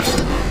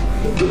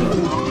Welcome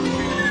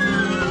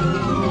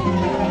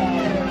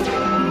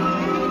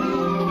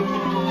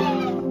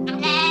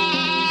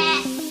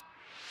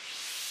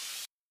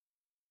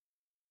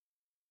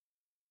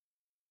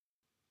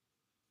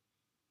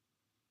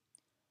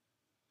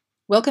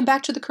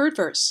back to the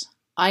Curdverse.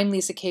 I'm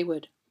Lisa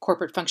Kaywood,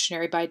 corporate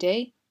functionary by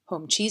day,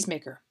 home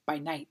cheesemaker by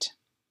night.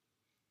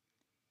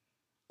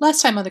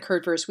 Last time on the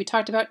Curdverse, we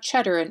talked about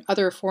cheddar and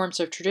other forms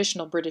of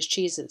traditional British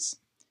cheeses.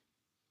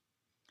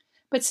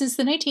 But since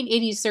the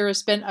 1980s, there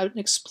has been an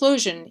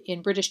explosion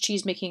in British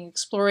cheesemaking,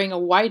 exploring a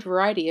wide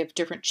variety of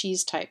different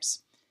cheese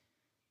types.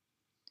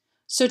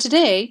 So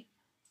today,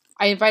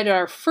 I invited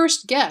our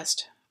first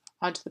guest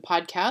onto the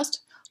podcast,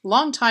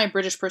 longtime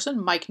British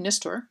person Mike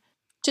Nistor,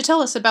 to tell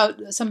us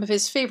about some of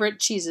his favorite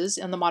cheeses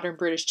in the modern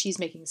British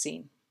cheesemaking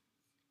scene.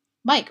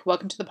 Mike,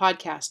 welcome to the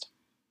podcast.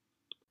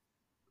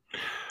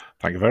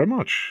 Thank you very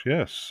much.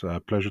 Yes,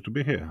 pleasure to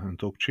be here and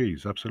talk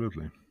cheese,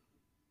 absolutely.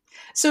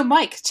 So,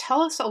 Mike,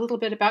 tell us a little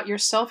bit about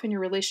yourself and your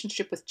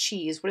relationship with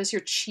cheese. What is your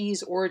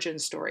cheese origin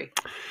story?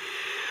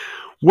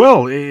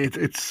 Well,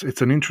 it's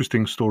an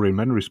interesting story in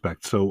many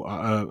respects. So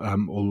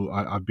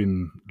I've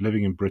been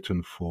living in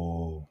Britain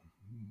for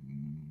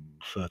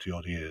 30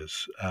 odd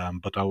years,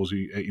 but I was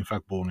in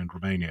fact born in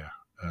Romania,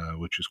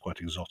 which is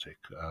quite exotic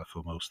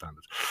for most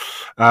standards.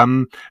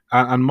 And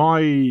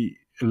my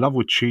love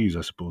with cheese,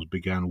 I suppose,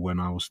 began when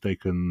I was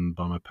taken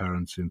by my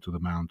parents into the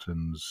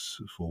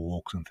mountains for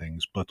walks and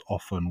things, but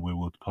often we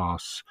would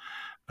pass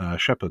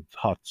shepherd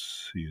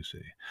huts, you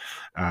see,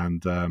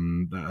 and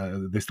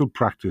they still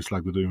practice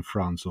like they do in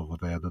France over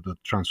there, the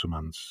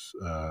transhumance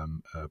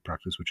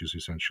practice, which is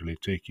essentially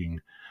taking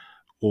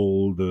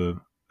all the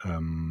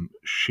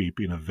sheep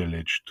in a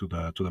village to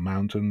the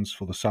mountains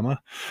for the summer,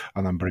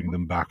 and then bring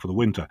them back for the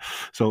winter.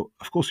 So,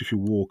 of course, if you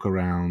walk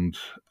around,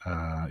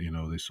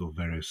 these sort of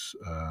various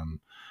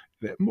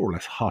they're more or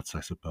less huts,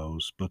 I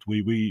suppose, but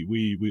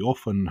we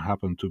often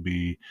happen to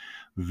be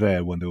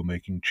there when they were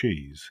making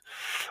cheese.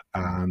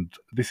 And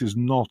this is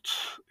not,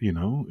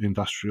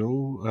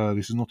 industrial.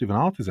 This is not even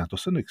artisan to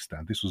some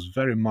extent. This was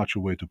very much a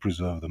way to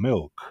preserve the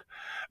milk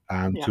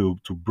and Yeah.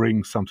 to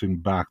bring something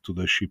back to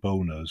the sheep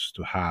owners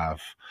to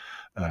have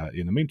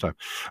in the meantime.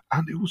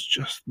 And it was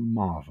just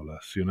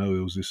marvelous. It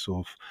was this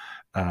sort of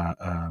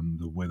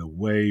the way the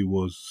whey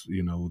was,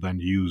 then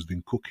used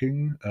in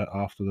cooking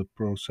after the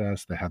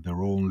process. They had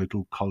their own little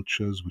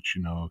cultures, which,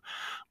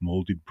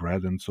 molded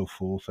bread and so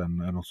forth, and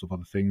lots of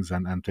other things,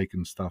 and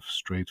taken stuff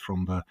straight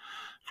from the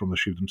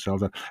sheep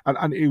themselves.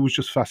 And it was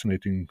just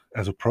fascinating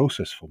as a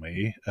process for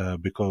me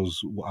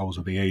because I was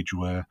at the age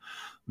where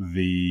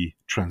the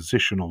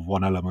transition of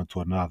one element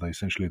to another,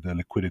 essentially the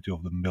liquidity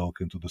of the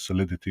milk into the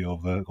solidity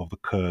of the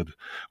curd,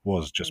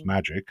 was just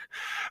magic.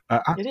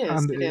 It is.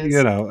 And It is.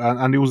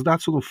 and it was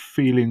that sort of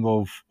feeling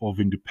of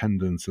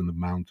independence in the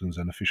mountains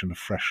and the fish and the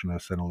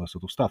freshness and all that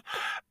sort of stuff,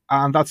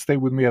 and that stayed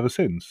with me ever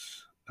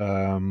since.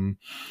 And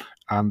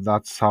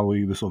that's how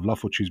the sort of love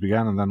for cheese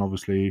began, and then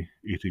obviously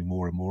eating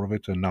more and more of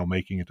it, and now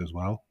making it as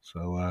well.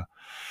 So,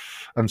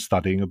 and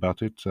studying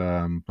about it,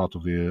 part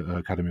of the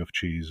Academy of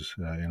Cheese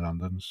in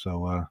London.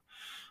 So,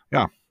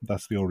 yeah,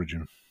 that's the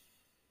origin.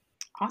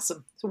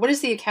 Awesome. So what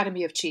is the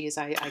Academy of Cheese?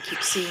 I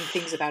keep seeing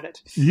things about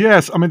it.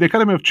 Yes, I mean the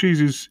Academy of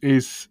Cheese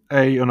is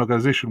an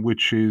organization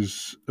which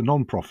is a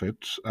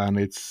non-profit, and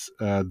it's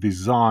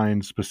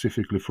designed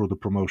specifically for the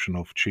promotion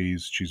of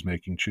cheese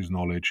making, cheese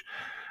knowledge,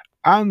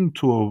 and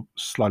to a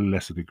slightly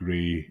lesser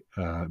degree,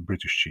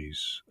 British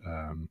cheese.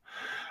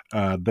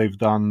 They've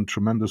done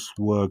tremendous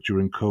work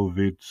during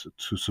COVID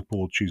to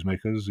support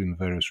cheesemakers in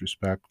various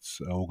respects,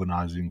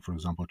 organizing, for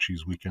example,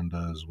 cheese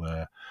weekenders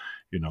where,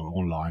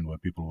 online, where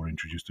people were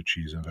introduced to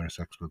cheese and various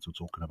experts were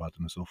talking about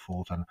it and so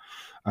forth,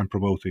 and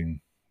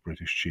promoting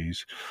British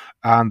cheese.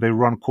 And they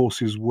run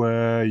courses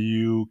where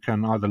you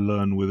can either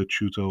learn with a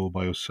tutor or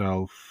by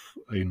yourself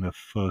in the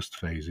first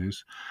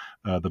phases,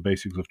 the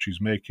basics of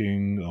cheese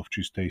making, of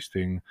cheese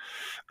tasting.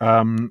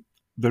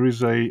 There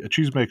is a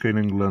cheesemaker in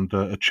England,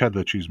 a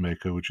cheddar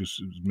cheesemaker, which is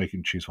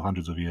making cheese for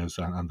hundreds of years,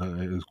 and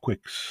is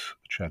Quick's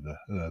cheddar,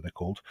 they're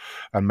called.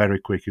 And Mary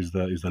Quick is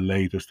the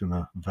latest in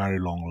a very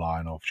long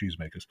line of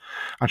cheesemakers.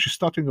 And she's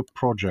starting a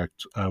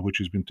project which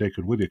has been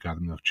taken with the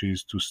Academy of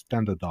Cheese to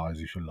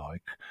standardize, if you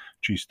like,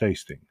 cheese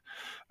tasting.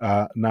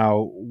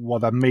 Now,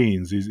 what that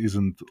means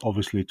isn't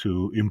obviously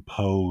to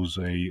impose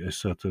a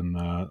certain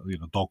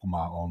dogma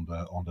on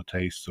the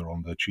tastes or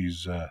on the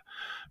cheese,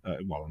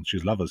 on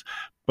cheese lovers,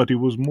 but it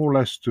was more or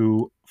less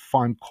to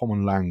find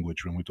common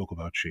language when we talk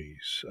about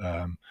cheese.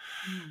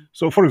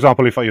 So, for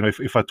example, if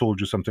I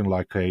told you something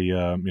like like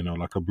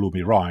a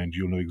bloomy rind,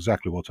 you know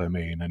exactly what I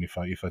mean. And if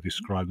I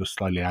describe a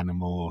slightly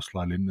animal or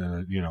slightly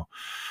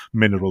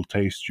mineral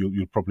taste,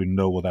 you'll probably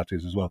know what that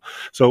is as well.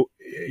 So,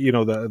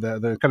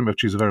 the Academy of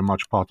Cheese is very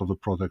much part of the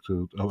project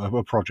to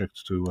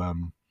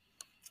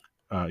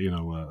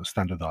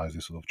standardize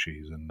this sort of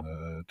cheese and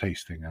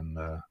tasting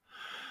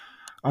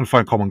and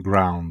find common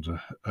ground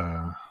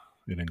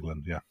in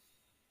England. Yeah.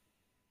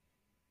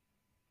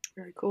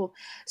 Very cool.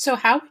 So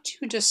how would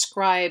you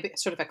describe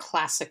sort of a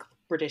classic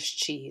British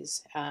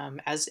cheese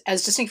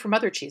as distinct from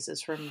other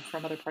cheeses from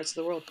other parts of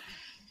the world?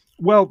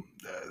 Well,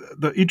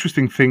 the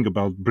interesting thing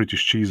about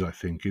British cheese, I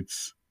think,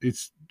 it's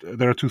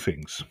there are two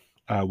things.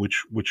 Which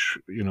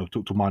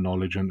to my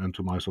knowledge and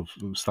to my sort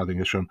of studying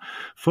has shown.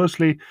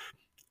 Firstly,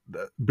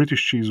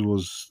 British cheese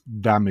was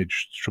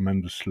damaged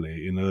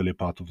tremendously in the early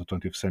part of the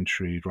 20th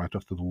century, right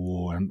after the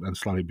war, and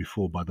slightly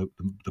before by the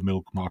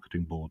Milk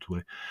Marketing Board,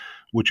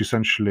 which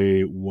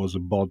essentially was a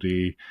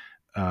body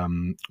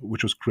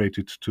which was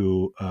created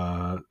to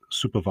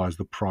supervise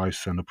the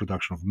price and the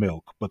production of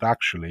milk. But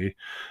actually,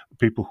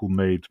 people who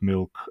made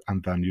milk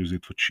and then used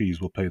it for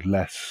cheese were paid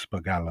less per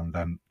gallon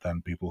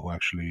than people who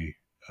actually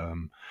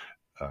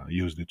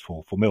used it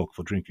for milk,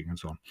 for drinking, and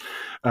so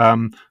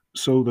on.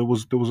 So there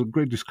was a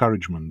great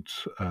discouragement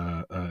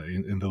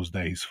in those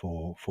days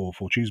for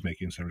cheese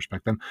making in some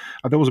respect, and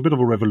there was a bit of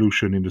a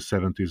revolution in the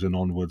 70s and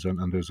onwards,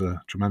 and there's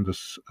a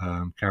tremendous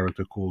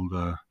character called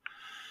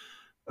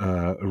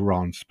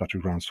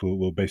Patrick Rance,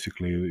 who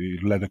basically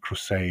led a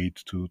crusade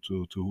to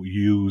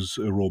use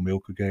raw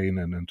milk again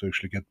and to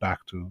actually get back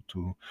to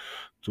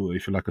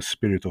if you like a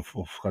spirit of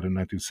kind of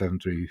 19th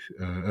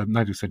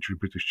century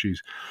British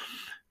cheese.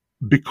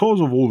 Because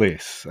of all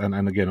this, and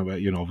again,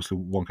 obviously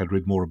one can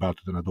read more about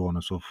it, and I don't want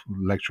to sort of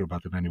lecture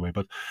about it anyway.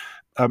 But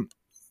um,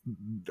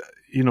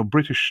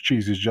 British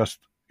cheese is just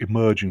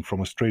emerging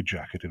from a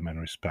straitjacket in many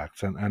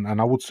respects, and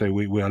I would say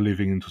we are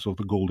living into sort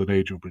of the golden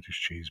age of British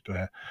cheese,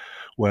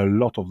 where a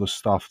lot of the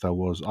stuff that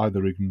was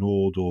either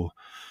ignored or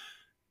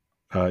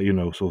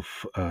sort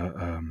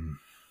of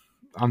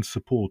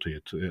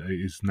unsupported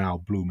is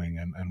now blooming,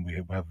 and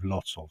we have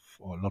lots of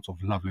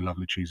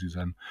lovely cheeses,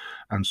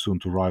 and soon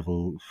to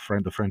rival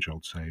the French, I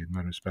would say, in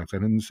many respects,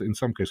 and in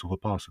some cases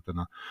overpass it. And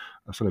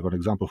I sort of got an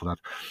example for that.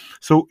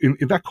 So in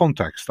that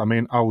context, I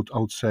mean, I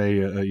would say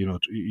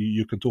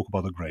you can talk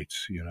about the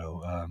greats,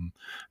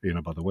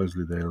 about the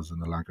Wensleydales and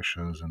the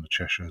Lancashires and the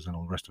Cheshires and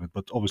all the rest of it,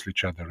 but obviously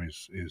cheddar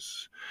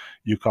is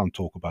you can't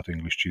talk about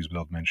English cheese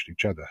without mentioning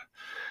cheddar.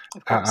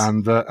 Of course.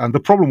 And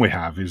the problem we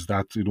have is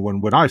that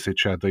when I say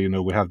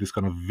cheddar, we have these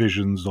kind of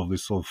visions of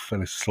this sort of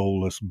fairly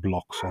soulless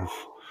blocks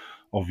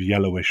of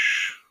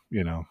yellowish,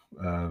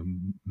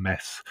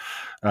 mess,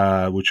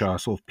 which are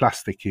sort of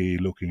plasticky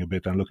looking a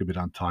bit and look a bit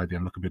untidy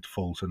and look a bit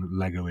false and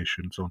Lego-ish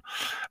and so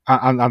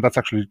on. And that's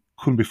actually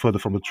couldn't be further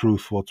from the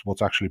truth.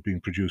 What's actually being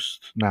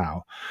produced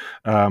now.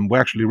 We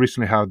actually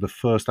recently had the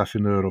first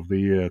affineur of the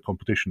year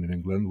competition in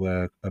England,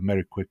 where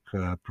Mary Quick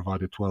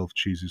provided 12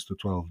 cheeses to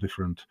 12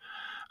 different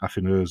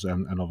affineurs,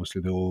 and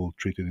obviously they all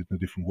treated it in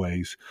different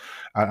ways.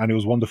 And it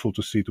was wonderful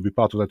to be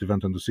part of that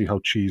event and to see how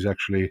cheese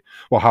actually,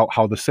 well,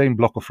 how the same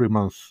block of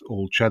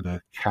 3-month-old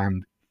cheddar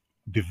can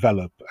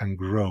develop and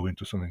grow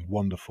into something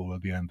wonderful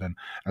at the end,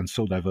 and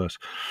so diverse.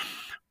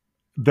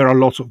 There are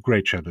lots of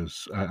great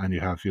cheddars, and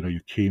you have your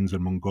Keens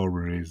and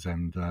Montgomerys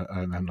and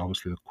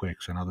obviously the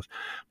Quicks and others,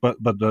 but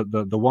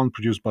the one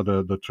produced by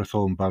the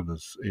Trethorne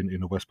brothers in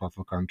the west part of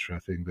the country, I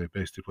think they're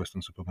based at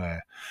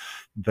Weston-super-Mare.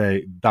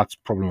 That's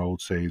probably, I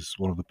would say, is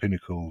one of the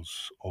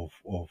pinnacles of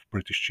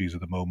British cheese at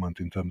the moment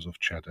in terms of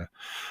cheddar.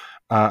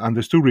 And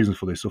there's two reasons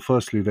for this. So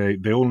firstly,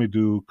 they only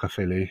do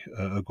Caerphilly,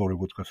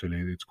 Gorywood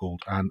Caerphilly it's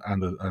called, and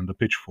the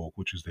Pitchfork,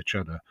 which is the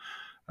cheddar.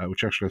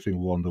 Which actually I think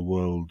won the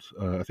world.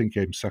 I think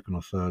came second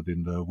or third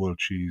in the World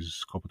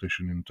Cheese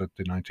competition in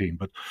 2019.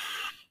 But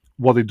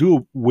what they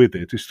do with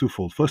it is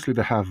twofold. Firstly,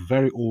 they have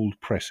very old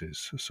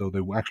presses, so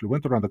they actually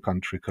went around the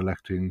country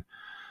collecting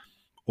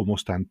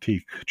almost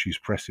antique cheese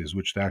presses,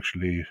 which they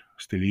actually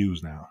still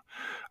use now.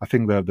 I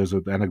think that there's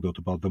an anecdote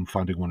about them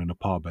finding one in a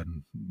pub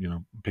and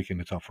picking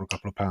it up for a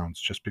couple of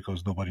pounds just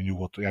because nobody knew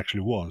what it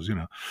actually was.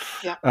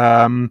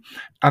 Yeah. And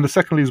the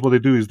secondly is what they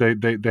do is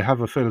they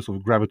have a fairly sort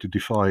of gravity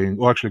defying,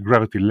 or actually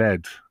gravity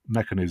led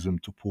mechanism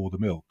to pour the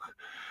milk.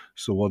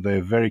 So what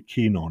they're very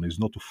keen on is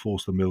not to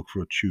force the milk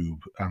through a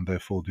tube and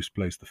therefore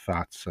displace the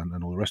fats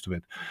and all the rest of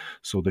it.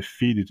 So they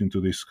feed it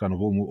into this kind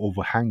of almost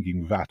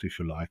overhanging vat, if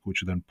you like,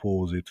 which then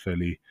pours it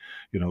fairly,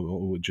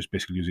 just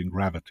basically using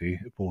gravity,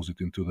 pours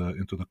it into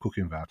the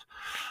cooking vat.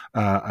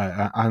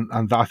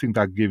 And I think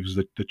that gives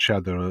the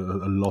cheddar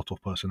a lot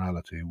of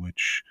personality,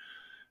 which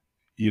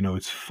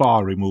it's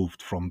far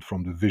removed from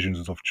the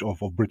visions of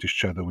British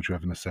cheddar which we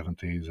have in the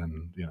 70s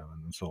and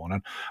so on.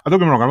 And I don't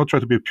get me wrong, I'm not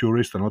trying to be a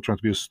purist, I'm not trying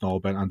to be a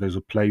snob, and there's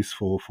a place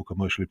for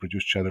commercially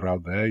produced cheddar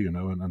out there,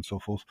 and so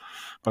forth.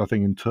 But I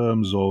think in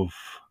terms of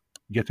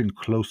getting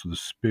close to the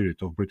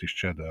spirit of British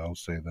cheddar, I'll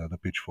say that the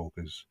Pitchfork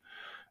is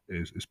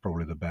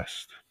probably the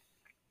best.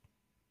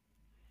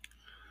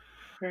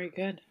 Very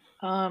good.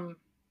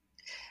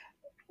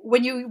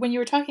 When you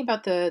were talking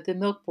about the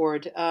milk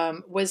board,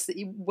 was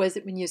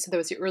it when you said that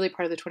was the early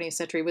part of the 20th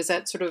century? Was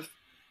that sort of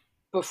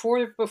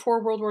before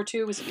World War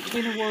II? Was it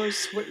between the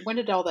wars? When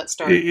did all that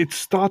start? It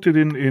started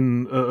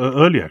in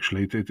early,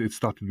 actually. It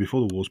started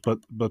before the wars, but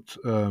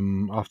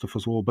after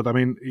First War. But I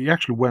mean, he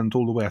actually went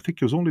all the way. I think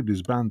he was only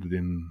disbanded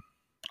in.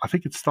 I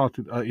think it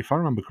started, if I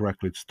remember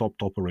correctly, it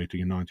stopped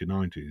operating in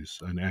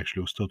 1990s, and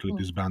actually was totally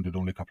disbanded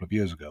only a couple of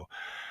years ago.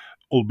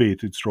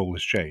 albeit its role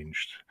has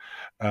changed.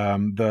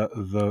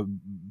 The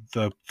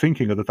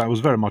thinking at the time was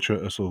very much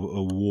a sort of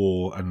a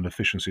war and an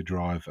efficiency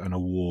drive and a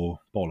war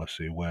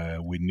policy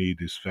where we need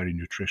this very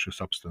nutritious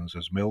substance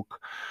as milk,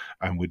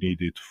 and we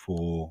need it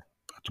for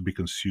to be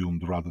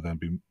consumed rather than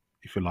be,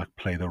 if you like,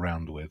 played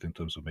around with in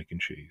terms of making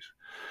cheese.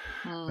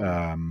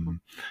 Mm.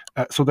 Um,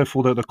 so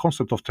therefore, the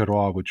concept of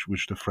terroir,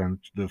 which the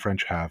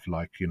French have,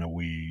 like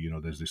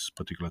there's this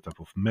particular type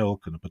of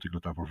milk and a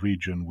particular type of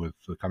region with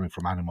coming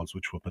from animals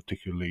which were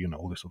particularly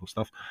all this sort of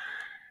stuff,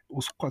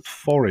 was quite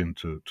foreign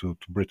to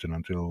Britain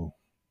until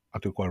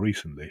quite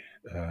recently.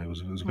 It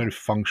was a very Mm.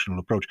 functional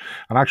approach.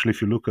 And actually,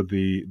 if you look at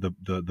the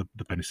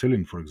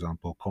penicillin, for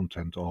example,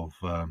 content of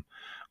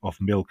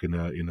milk in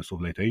the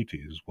sort of late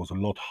 80s was a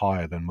lot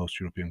higher than most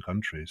European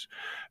countries,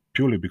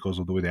 purely because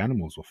of the way the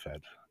animals were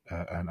fed,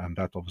 and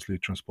that obviously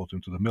transported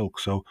into the milk.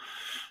 So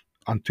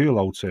until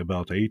I would say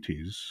about the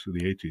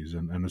 80s,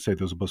 and I say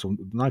there's about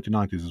the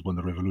 1990s is when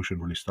the revolution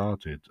really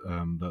started.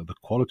 The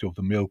quality of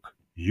the milk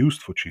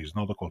used for cheese,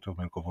 not the quality of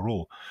milk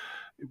overall,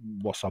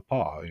 was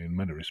subpar in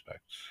many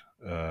respects.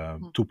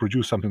 Mm. To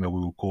produce something that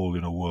we would call,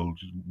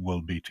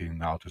 world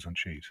beating artisan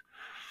cheese.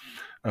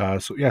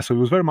 So it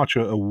was very much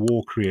a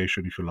war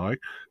creation, if you like,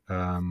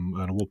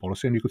 and a war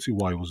policy, and you could see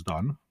why it was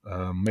done.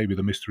 Maybe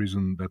the mystery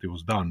isn't that it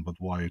was done, but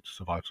why it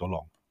survived so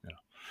long. Yeah.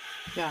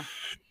 Yeah.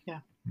 Yeah.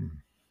 Mm.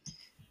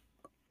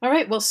 All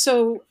right. Well,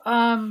 so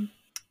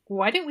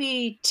why don't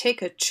we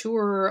take a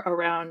tour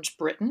around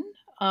Britain?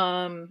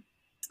 Um,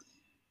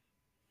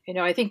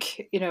 I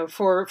think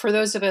for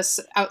those of us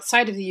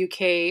outside of the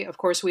UK, of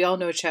course, we all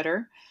know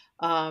cheddar.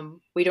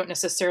 We don't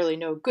necessarily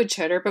know good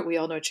cheddar, but we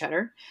all know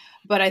cheddar.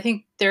 But I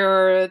think there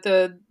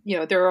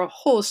are a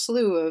whole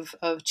slew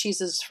of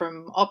cheeses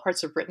from all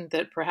parts of Britain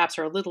that perhaps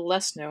are a little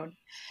less known.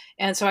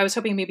 And so I was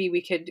hoping maybe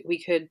we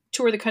could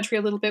tour the country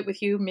a little bit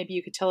with you. Maybe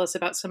you could tell us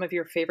about some of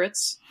your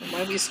favorites. And why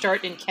don't we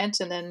start in Kent,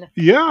 and then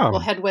Yeah, we'll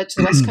head west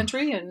to the West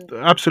Country and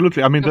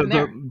absolutely. I mean, go the, from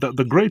the there.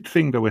 the the great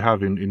thing that we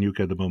have in UK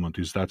at the moment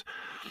is that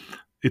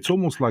it's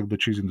almost like the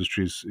cheese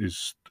industry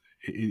is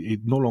it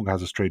no longer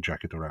has a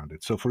straitjacket around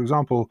it. So, for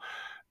example,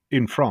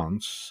 in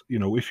France,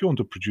 if you want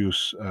to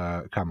produce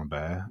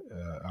camembert,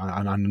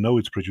 and I know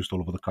it's produced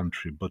all over the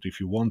country, but if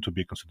you want to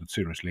be considered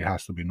seriously, it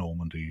has to be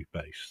Normandy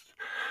based.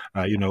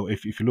 Yeah.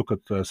 If you look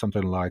at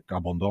something like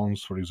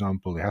Abondance, for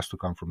example, it has to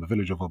come from the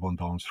village of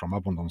Abondance, from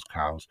Abondance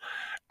cows,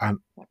 and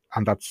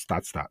Yeah. that's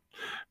that.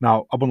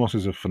 Now, Abondance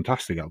is a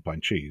fantastic Alpine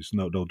cheese,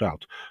 no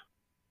doubt,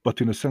 but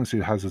in a sense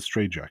it has a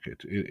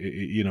straitjacket.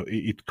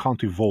 It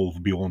can't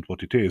evolve beyond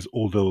what it is,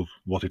 although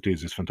what it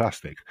is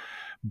fantastic,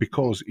 Mhm.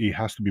 because it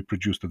has to be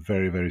produced at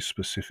very, very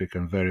specific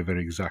and very,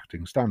 very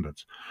exacting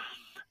standards.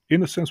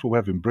 In a sense, what we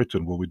have in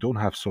Britain, where we don't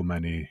have so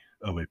many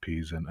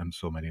OAPs and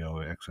so many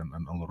OAX and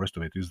all the rest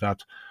of it, is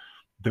that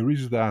there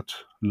is that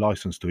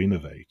license to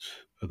innovate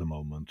at the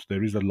moment.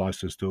 There is a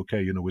license to,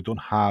 okay, we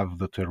don't have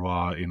the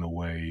terroir in a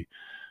way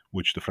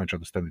which the French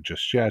understand it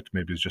just yet.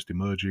 Maybe it's just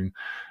emerging,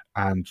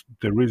 and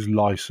there is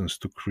license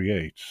to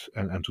create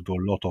and to do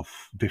a lot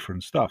of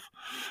different stuff.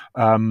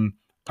 Um,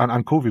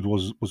 and COVID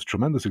was a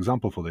tremendous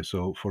example for this.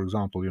 So, for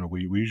example,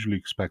 we usually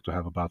expect to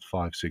have about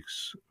 5,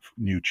 6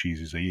 new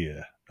cheeses a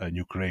year,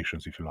 new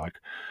creations, if you like.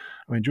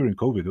 I mean, during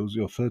COVID, it was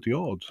 30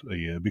 odd a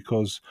year,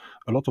 because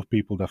a lot of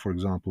people that, for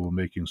example, were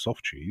making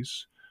soft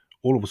cheese,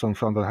 all of a sudden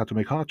found that they had to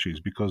make hard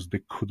cheese because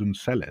they couldn't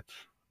sell it.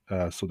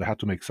 So they had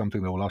to make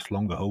something that will last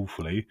longer,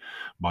 hopefully,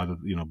 by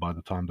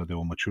the time that they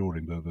were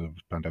maturing, the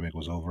pandemic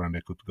was over and they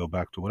could go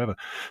back to whatever.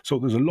 So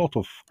there's a lot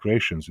of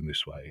creations in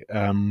this way.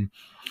 From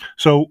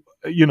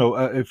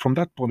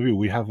that point of view,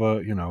 we have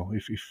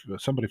if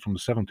somebody from the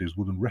 70s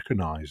wouldn't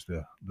recognize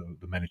the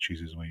many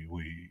cheeses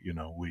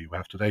we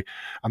have today,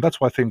 and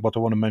that's why I think what I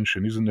want to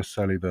mention isn't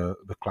necessarily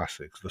the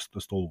classics, the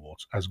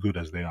stalwarts, as good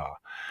as they are.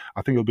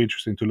 I think it'll be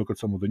interesting to look at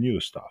some of the newer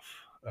stuff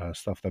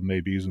that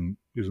maybe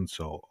isn't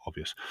so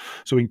obvious.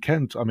 So in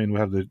Kent, I mean, we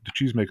have the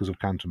cheesemakers of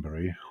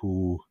Canterbury,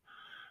 who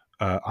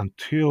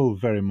until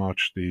very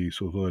much the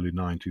sort of early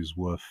 90s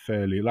were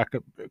fairly like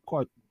a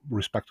quite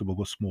respectable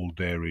but small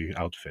dairy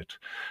outfit,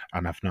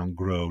 and have now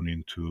grown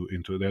into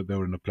they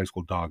were in a place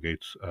called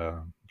Dargate,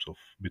 sort of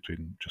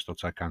between just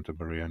outside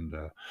Canterbury and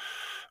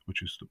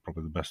which is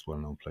probably the best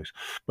well-known place.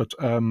 But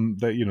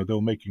they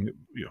were making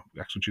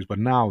excellent cheese, but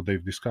now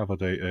they've discovered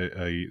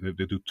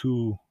they do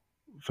two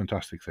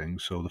fantastic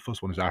things. So the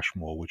first one is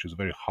Ashmore, which is a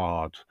very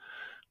hard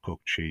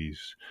cooked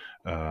cheese,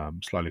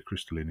 slightly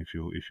crystalline if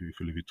you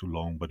leave it too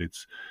long, but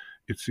it's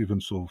even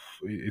sort of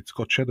it's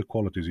got cheddar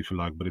qualities, if you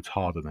like, but it's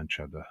harder than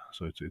cheddar.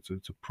 So it's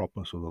a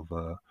proper sort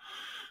of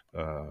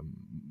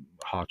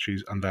hard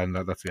cheese. And then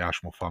that's the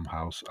Ashmore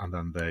Farmhouse, and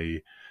then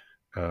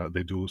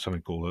they do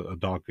something called a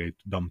Darkgate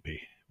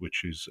Dumpy,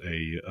 which is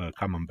a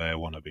camembert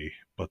wannabe,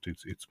 but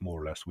it's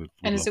more or less with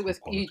And is it local with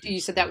you? You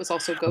qualities. said that was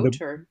also And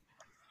goat, or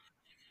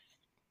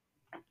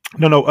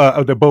No,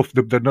 no,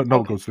 they're not no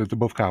Okay. goats. They're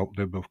both cow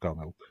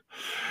milk.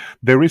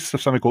 There is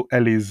something called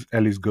Ellie's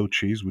goat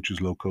cheese, which is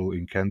local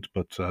in Kent,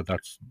 but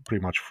that's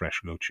pretty much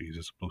fresh goat cheese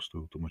as opposed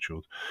to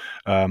matured.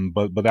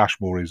 But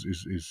Ashmore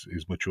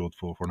is matured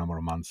for a number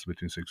of months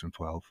between 6 and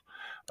 12,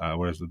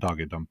 whereas the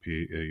Dagge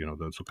Dumpy,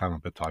 the so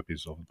camembert type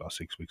is of about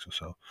 6 weeks or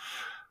so.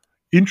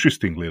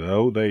 Interestingly,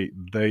 though, they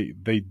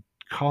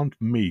can't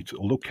meet,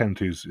 although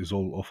Kent is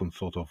all often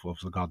thought of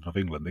the Garden of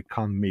England, they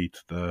can't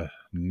meet the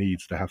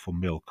needs they have for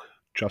milk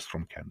just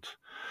from Kent.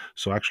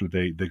 So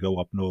actually, they go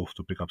up north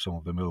to pick up some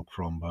of the milk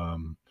from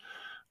um,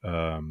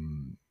 uh,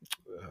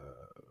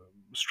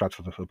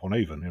 Stratford upon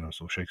Avon,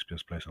 so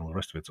Shakespeare's place and all the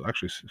rest of it. So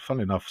actually,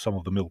 funnily enough, some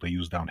of the milk they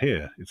use down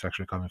here, it's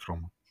actually coming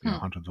from Hmm.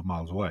 hundreds of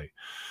miles away.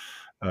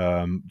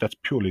 That's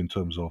purely in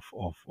terms of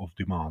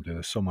demand.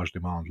 There's so much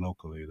demand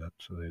locally that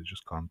they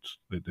just can't.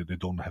 They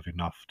don't have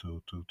enough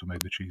to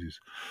make the cheeses.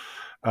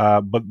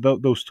 But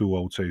those two,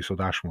 I would say, so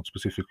the Ashmont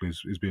specifically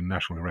is being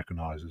nationally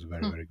recognised as a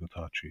very Hmm. very good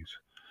hard cheese.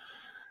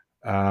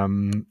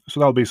 So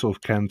that'll be sort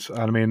of Kent. And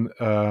I mean,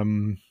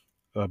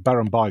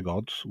 Baron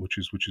Bygod, which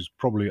is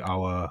probably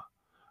our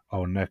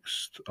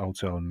next, I would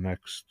say, our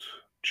next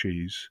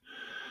cheese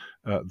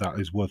that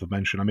is worth a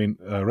mention. I mean,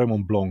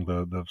 Raymond Blanc,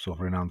 the sort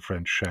of renowned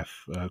French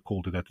chef,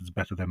 called it that it's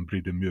better than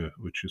Brie de Mieux,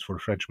 which is for a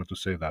Frenchman to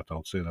say that. I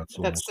would say that's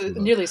That's almost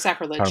nearly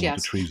sacrilege. paramount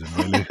to Yes. treason,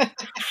 really.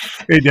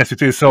 Yes,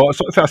 it is. So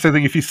I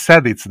think if he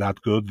said it's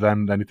that good,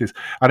 then it is.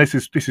 And this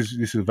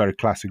is a very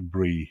classic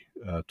brie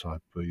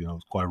type.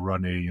 It's quite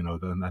runny.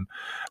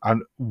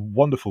 And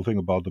wonderful thing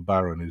about the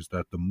Baron is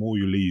that the more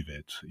you leave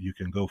it, you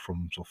can go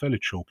from sort of fairly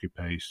chalky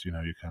paste. You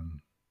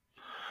can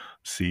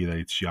see that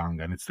it's young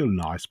and it's still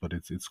nice, but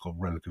it's got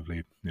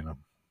relatively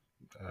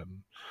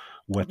um,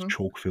 wet Hmm.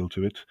 chalk feel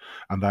to it,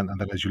 and then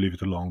as you leave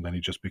it along, then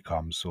it just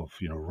becomes sort of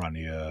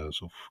runnier,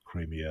 sort of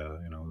creamier,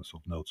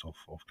 sort of notes of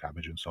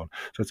cabbage and so on.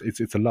 So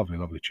it's a lovely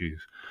lovely cheese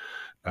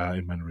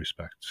in many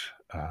respects.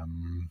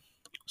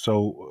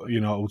 So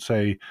I would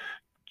say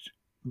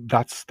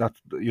that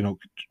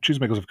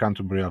cheesemakers of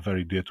Canterbury are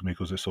very dear to me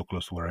because they're so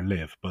close to where I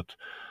live, but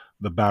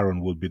the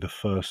Baron would be the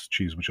first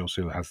cheese which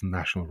also has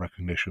national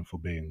recognition for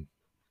being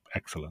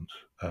excellent,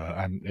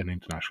 and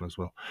international as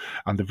well.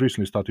 And they've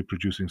recently started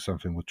producing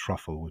something with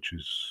truffle, which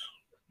is,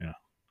 you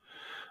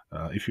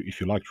know, if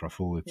you like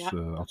truffle, it's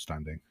Yeah.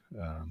 outstanding.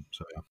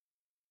 So yeah.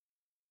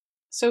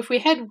 So if we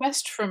head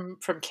west from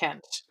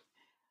Kent,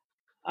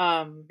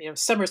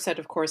 Somerset,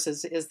 of course,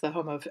 is the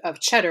home of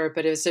cheddar.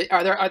 But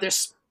are there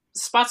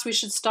spots we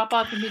should stop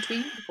off in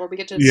between before we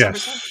get to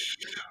Yes. Somerset?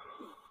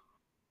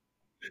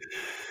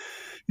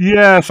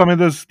 Yes, I mean,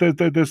 there's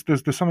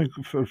something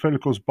fairly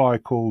close by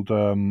called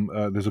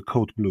there's a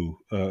Cote Blue,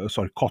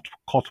 sorry, Cot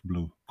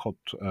Blue,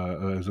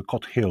 there's a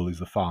Cot Hill is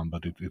the farm,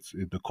 but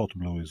the Cot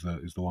Blue is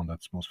the one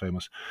that's most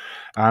famous,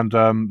 and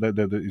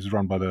is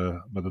run by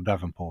the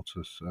Davenports.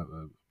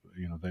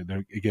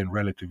 They're again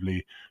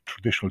relatively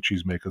traditional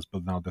cheesemakers,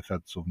 but now they've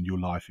had sort of new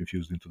life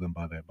infused into them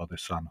by their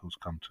son, who's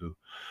come to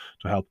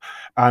help.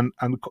 And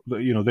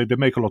they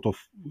make a lot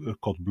of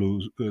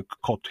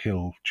Cot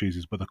Hill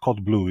cheeses, but the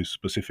Cot Blue is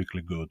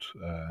specifically good,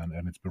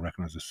 and it's been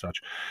recognized as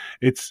such.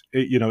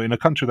 In a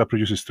country that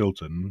produces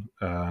Stilton,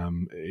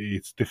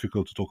 it's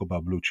difficult to talk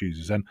about blue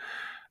cheeses, and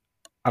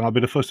I'll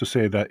be the first to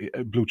say that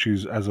blue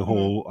cheese as a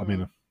whole. I Mm-hmm.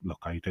 mean, look,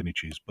 I eat any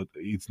cheese, but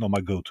it's not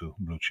my go-to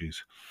blue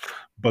cheese.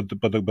 But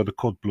the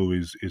Code Blue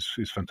is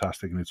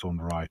fantastic in its own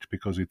right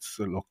because it's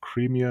a lot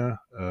creamier,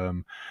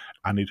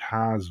 and it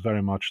has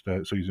very much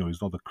the so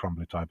it's not the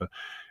crumbly type, but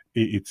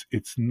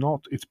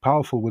it's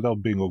powerful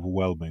without being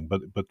overwhelming.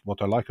 But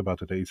what I like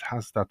about it is it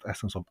has that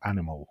essence of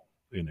animal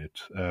in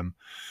it.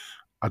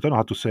 I don't know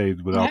how to say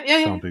it Yeah, without yeah,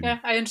 yeah, sounding yeah.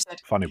 I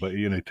understand. funny, but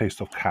it tastes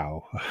of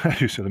cow.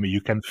 You see what I mean?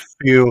 You can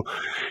feel,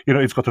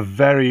 it's got a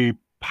very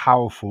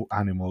powerful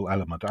animal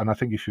element, and I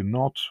think if you're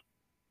not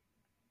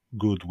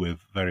good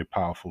with very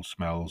powerful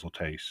smells or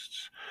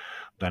tastes,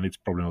 then it's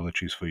probably not the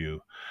cheese for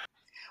you.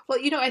 Well,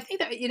 I think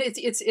that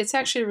it's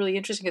actually really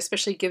interesting,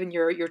 especially given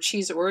your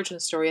cheese origin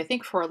story. I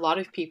think for a lot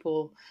of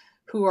people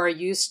who are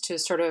used to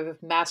sort of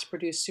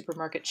mass-produced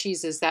supermarket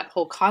cheeses, that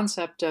whole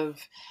concept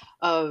of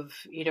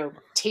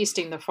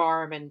tasting the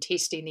farm and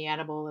tasting the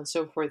animal and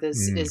so forth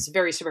is Mm. is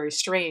very very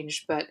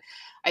strange. But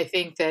I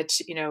think that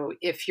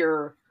if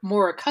you're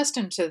more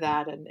accustomed to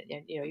that, and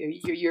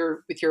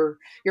you're with your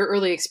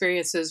early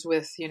experiences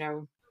with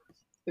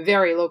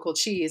very local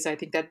cheese, I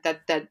think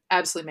that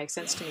absolutely makes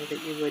sense to me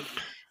that you would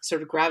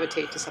sort of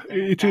gravitate to something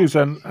like It that. is,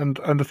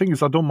 and the thing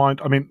is, I don't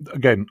mind. I mean,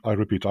 again, I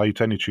repeat, I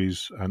eat any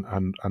cheese,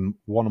 and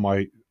one of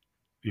my,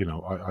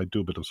 I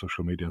do a bit of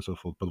social media and so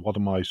forth, but one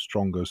of my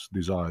strongest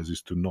desires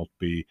is to not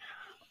be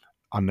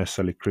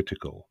unnecessarily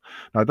critical.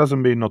 Now, it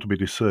doesn't mean not to be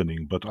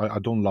discerning, but I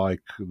don't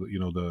like,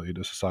 the in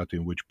a society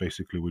in which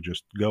basically we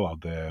just go out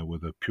there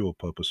with a pure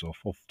purpose of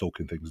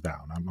talking things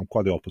down. I'm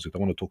quite the opposite. I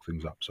want to talk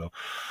things up. So,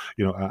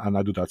 and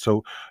I do that.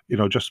 So,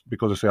 just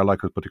because I say I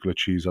like a particular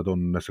cheese, I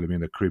don't necessarily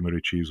mean that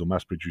creamery cheese or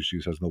mass-produced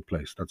cheese has no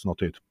place. That's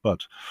not it.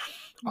 But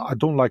Mm. I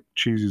don't like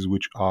cheeses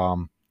which are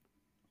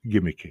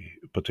gimmicky,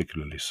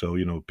 particularly. So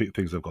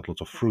things that got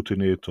lots of fruit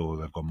in it, or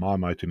they've got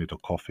marmite in it, or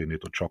coffee in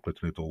it, or chocolate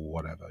in it, or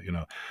whatever.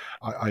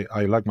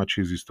 I like my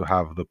cheeses to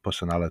have the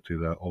personality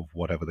of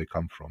whatever they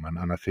come from,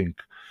 and I think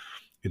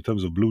in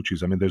terms of blue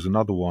cheese, I mean, there's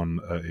another one.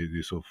 It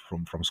is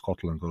from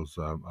Scotland called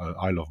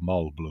Isle of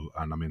Mull blue,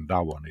 and I mean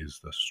that one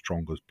is the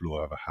strongest blue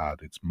I've ever had.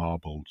 It's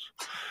marbled,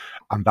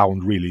 and that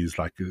one really is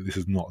like this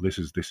is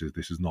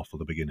not for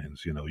the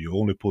beginnings. You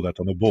only put that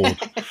on a board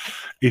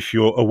if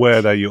you're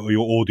aware that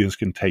your audience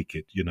can take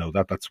it.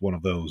 That's one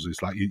of those.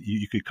 It's like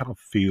you could kind of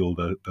feel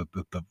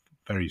the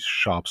very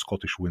sharp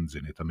Scottish winds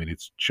in it. I mean,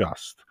 it's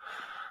just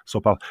so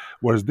powerful.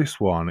 Whereas this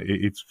one,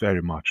 it's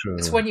very much.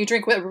 It's one you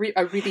drink with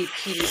a really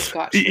peaty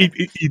scotch It,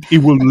 with. it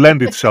will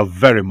lend itself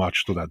very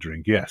much to that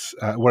drink, yes.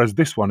 Whereas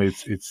this one,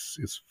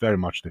 it's very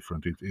much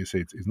different. It's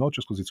not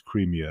just because it's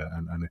creamier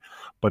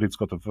but it's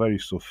got a very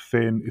sort of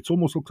thin. It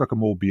almost looks like a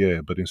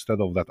Morbier, but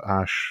instead of that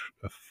ash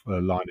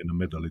line in the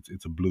middle,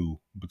 it's a blue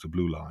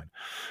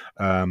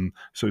line.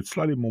 So it's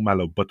slightly more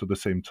mellow, but at the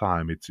same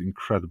time, it's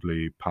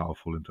incredibly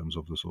powerful in terms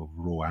of the sort of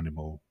raw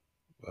animal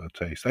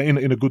taste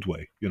in a good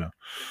way.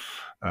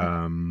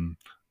 Um,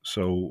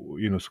 so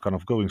it's kind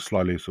of going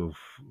slightly sort of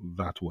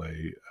that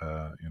way.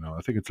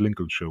 I think it's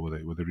Lincolnshire where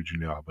they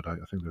originally are, but I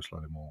think they're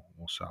slightly more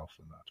south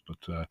than that.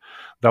 But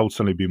that would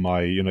certainly be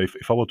my.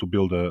 If I were to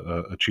build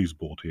a cheese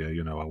board here,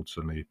 I would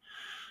certainly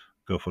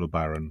go for the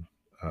Baron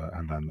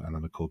and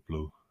then the Cold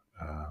Blue.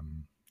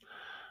 Um,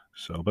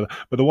 but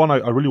the one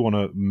I really want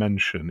to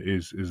mention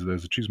is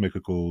there's a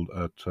cheesemaker called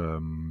at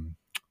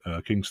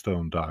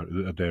Kingstone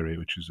Dairy,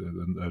 which is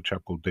a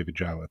chap called David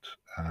Jowett,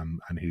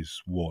 and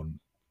he's won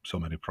so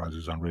many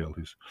prizes, unreal.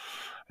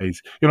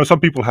 He's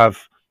some people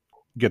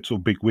get so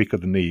big weak at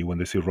the knee when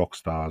they see rock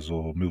stars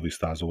or movie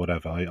stars or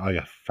whatever.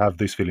 I have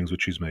these feelings with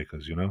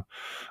cheesemakers.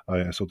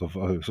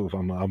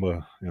 I'm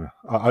a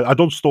I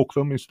don't stalk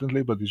them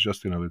instantly, but it's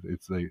just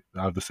they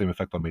have the same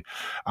effect on me.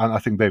 And I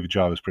think David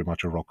Jarvis is pretty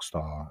much a rock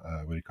star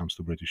when it comes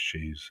to British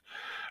cheese.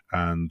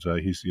 And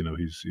he's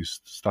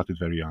started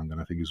very young, and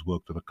I think he's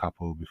worked at a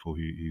couple before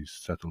he's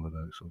settled at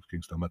a sort of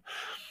Kingston.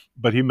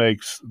 But he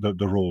makes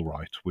the roll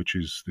right, which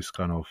is this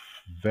kind of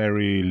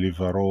very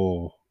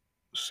Livarot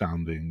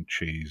sounding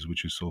cheese,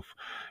 which is sort of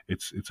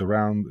it's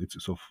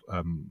sort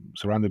of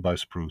surrounded by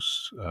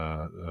spruce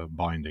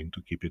binding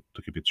to keep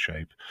its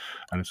shape,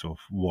 and it's sort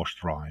of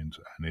washed rind,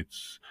 and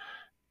it's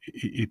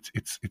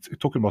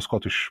talking about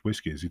Scottish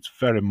whiskies. It's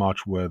very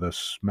much where the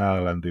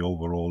smell and the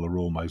overall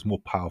aroma is more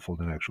powerful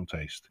than actual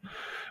taste.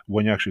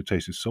 When you actually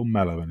taste, it's so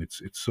mellow and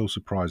it's so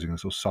surprising and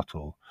so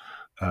subtle.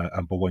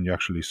 But when you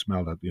actually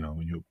smell that,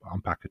 when you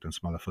unpack it and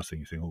smell the first thing,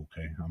 you think, oh,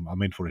 okay,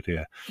 I'm in for it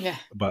here. Yeah.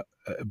 But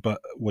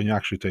when you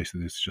actually taste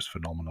it, it's just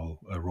phenomenal.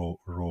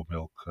 Raw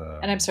milk.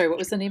 And I'm sorry, what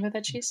was the name of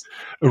that cheese?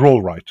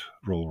 Roll right.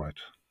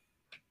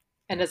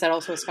 And is that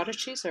also a Scottish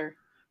cheese or?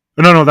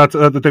 No, no, that's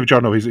David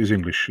Jarno. He's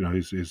English.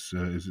 He's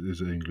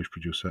an English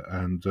producer,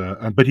 and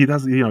but he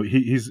does.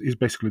 He's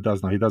basically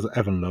does now. He does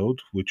Evan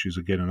Load, which is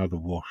again another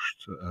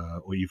washed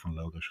or even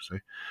load, I should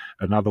say,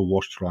 another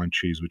washed rind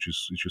cheese, which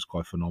is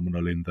quite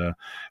phenomenal.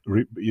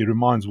 It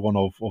reminds one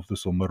of the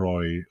sort of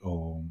Moroi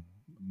or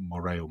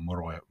Moray or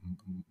Moroi.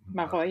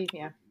 Maroy,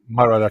 yeah.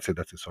 Mara, that's it.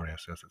 That's it. Sorry,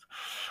 yes.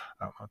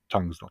 My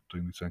tongue's not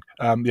doing the thing.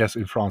 Yes,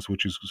 in France,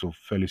 which is sort of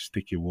fairly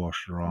sticky,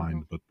 washed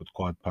rind, but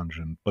quite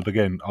pungent. But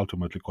again,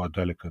 ultimately quite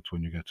delicate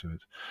when you get to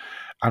it.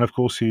 And of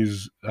course,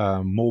 his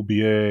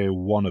Morbier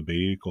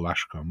wannabe called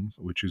Ashcombe,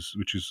 which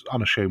is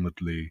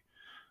unashamedly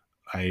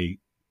a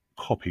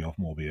copy of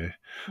Morbier.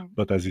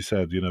 But as he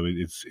said,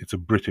 it's a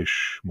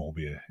British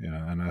Morbier,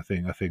 and I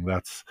think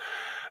that's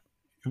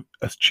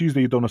a cheese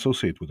that you don't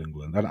associate with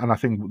England. And I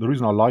think the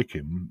reason I like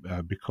him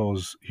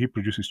because he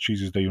produces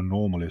cheeses that you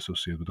normally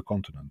associate with the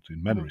continent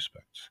in many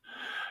respects.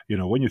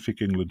 When you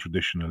think England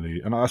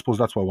traditionally, and I suppose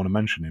that's why I want to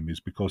mention him, is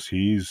because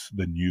he is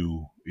the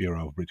new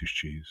era of British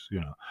cheese.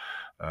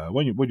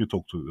 When you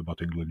talk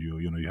about England,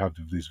 you have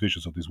these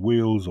visions of these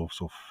wheels of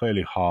sort of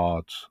fairly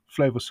hard,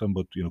 flavoursome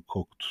but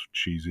cooked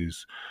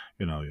cheeses.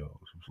 Your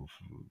sort of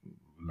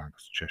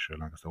Lancaster, Cheshire,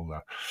 Lancaster, all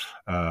that,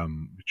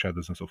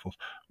 cheddars and so forth.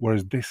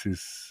 Whereas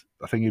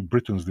I think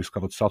Britain's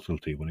discovered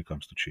subtlety when it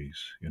comes to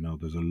cheese.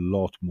 There's a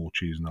lot more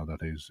cheese now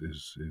that is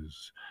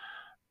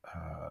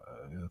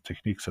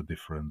techniques are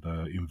different,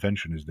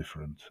 invention is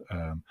different,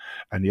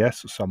 and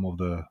yes, some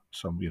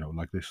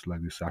like this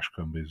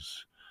Ashcombe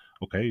is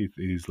okay. It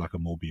is like a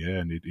Morbier,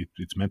 and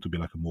it's meant to be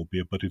like a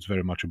Morbier, but it's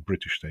very much a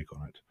British take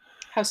on it.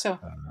 How so?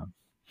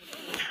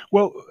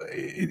 Well,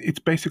 it's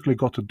basically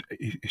got a.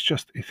 It's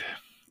just it.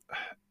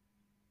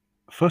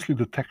 Firstly,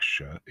 the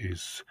texture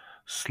is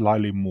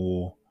slightly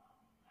more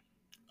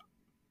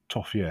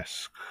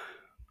toffee-esque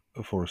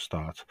for a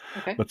start.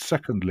 Okay. But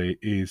secondly,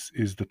 is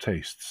the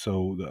taste.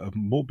 So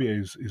Morbier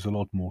is a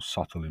lot more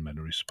subtle in many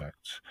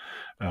respects.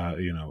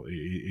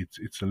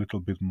 It's a little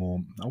bit more.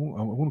 I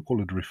won't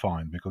call it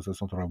refined because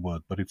that's not the right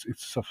word, but it's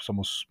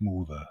somewhat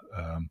smoother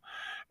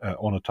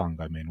on a tongue.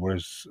 I mean,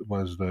 whereas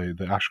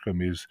the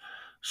Ashcombe is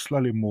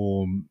slightly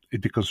more,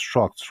 it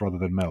deconstructs rather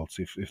than melts,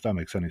 if that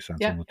makes any sense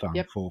Yeah. on the tongue,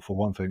 Yep. for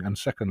one thing. And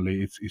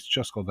secondly, it's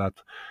just got that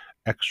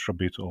extra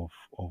bit of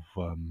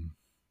um,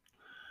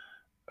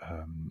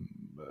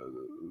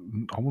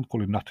 I won't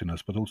call it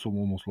nuttiness, but also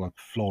almost like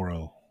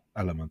floral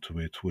element to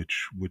it,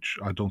 which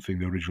I don't think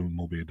the original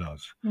Moby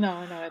does.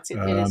 No, no, it is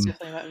Um,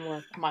 definitely a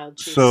more mild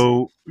cheese.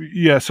 so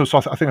yeah, so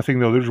I think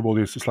the original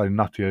is slightly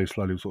nuttier,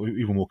 slightly sort of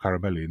even more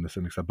caramelly in the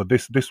same extent. But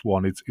this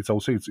one, it's I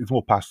would say it's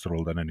more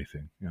pastoral than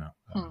anything, you know.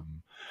 Hmm.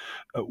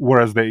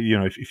 Whereas they,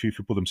 if you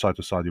put them side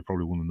to side, you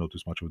probably wouldn't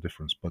notice much of a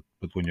difference. But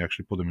when you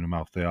actually put them in the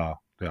mouth, they are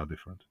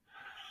different.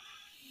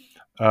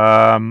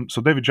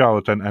 So David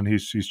Jowett and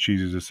his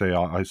cheeses, I say,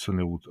 I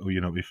certainly would,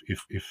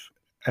 if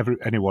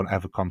anyone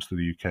ever comes to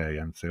the UK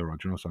and say, all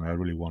right, you know something, I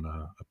really want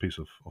a piece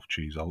of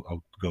cheese,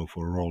 I'll go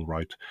for a roll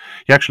right.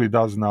 He actually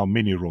does now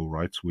mini roll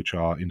rights, which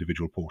are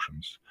individual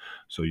portions,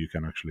 so you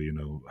can actually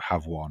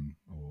have one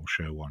or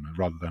share one,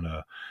 rather than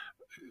a,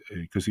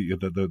 because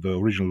the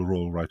original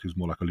roll right is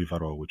more like a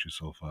livaro, which is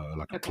sort of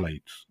like a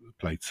Okay.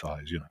 plate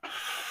size,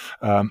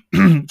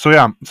 so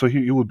yeah, so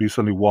he would be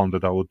certainly one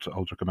that I would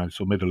recommend.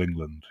 So Middle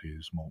England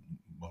is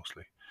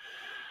mostly,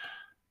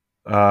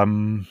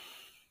 um,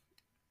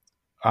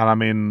 and I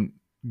mean,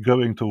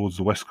 going towards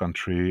the West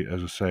Country,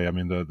 as I say, I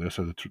mean the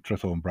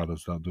Trethorn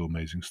brothers that do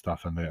amazing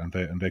stuff, and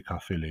their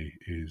Caerphilly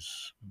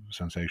is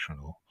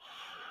sensational.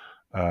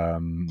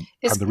 And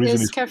the reason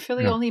Is is,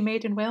 Caerphilly yeah, only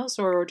made in Wales,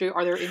 or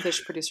are there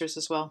English producers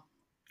as well?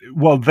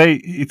 well,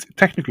 it's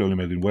technically only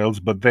made in Wales,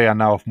 but they are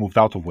now moved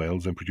out of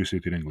Wales and produce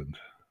it in England.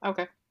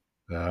 Okay.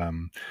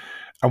 Um,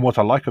 and what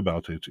I like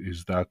about it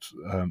is that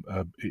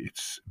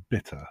it's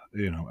bitter.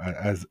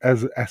 As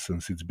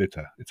essence, it's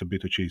bitter. It's a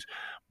bitter cheese,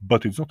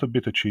 but it's not a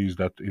bitter cheese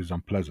that is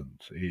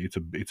unpleasant. It's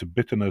a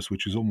bitterness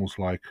which is almost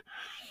like,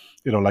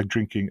 like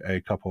drinking a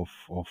cup of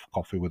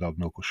coffee without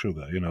milk or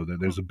sugar. Hmm.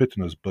 There's a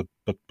bitterness, but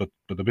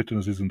the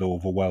bitterness isn't the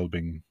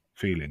overwhelming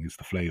feeling. It's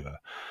the flavor,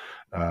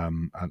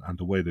 and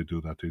the way they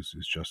do that is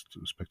just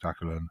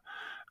spectacular. And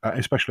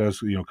especially as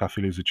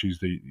Caerphilly is a cheese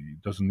that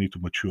doesn't need to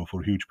mature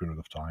for a huge period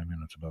of time.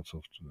 It's about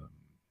sort of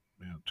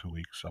 2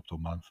 weeks up to a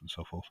month and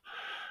so forth.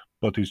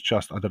 But it's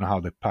just, I don't know how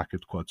they pack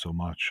it quite so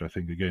much. I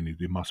think again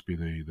it must be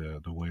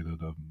the way that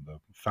the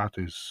fat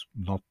is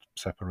not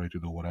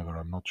separated or whatever.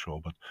 I'm not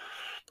sure, but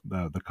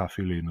the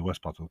Caerphilly in the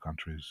west part of the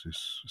country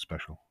is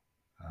special.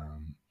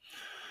 Um,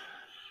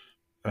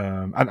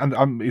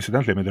 and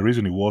incidentally, I mean, the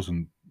reason it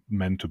wasn't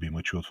meant to be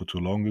matured for too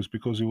long is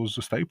because it was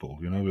a staple.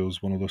 It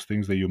was one of those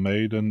things that you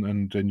made,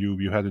 and then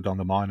you had it on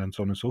the mine, and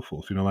so on and so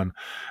forth. And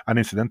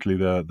incidentally,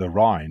 the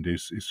rind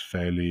is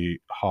fairly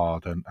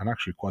hard and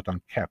actually quite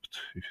unkept,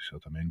 if you see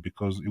what I mean,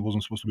 because it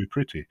wasn't supposed to be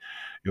pretty.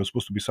 It was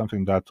supposed to be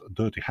something that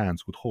dirty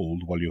hands could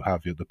hold while you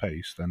have the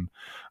paste, and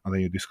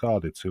then you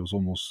discard it. So it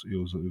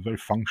was a very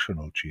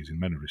functional cheese in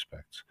many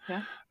respects.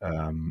 Yeah.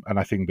 And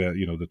I think that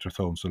the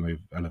Trethone certainly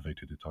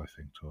elevated it. I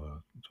think to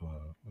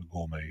a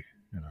gourmet,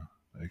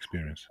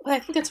 experience. Well, I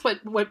think that's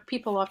what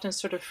people often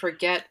sort of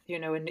forget,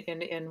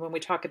 in when we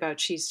talk about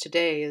cheese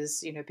today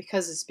is,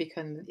 because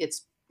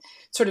it's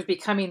sort of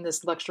becoming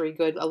this luxury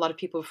good. A lot of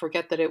people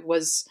forget that it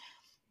was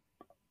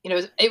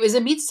a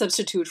meat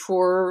substitute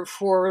for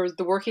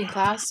the working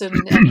class and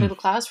middle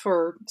class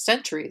for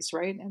centuries,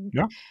 right? And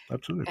Yeah,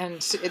 absolutely.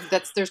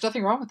 there's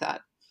nothing wrong with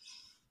that.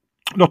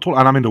 Not all,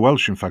 and I mean the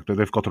Welsh. In fact,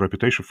 they've got a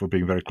reputation for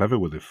being very clever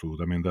with their food.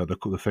 I mean,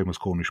 the famous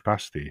Cornish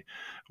pasty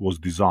was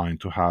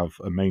designed to have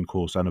a main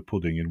course and a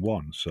pudding in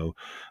one. So,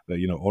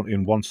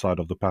 in one side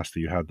of the pasty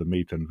you had the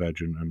meat and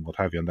veg and what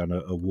have you, and then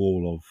a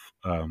wall of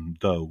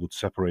dough would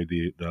separate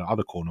the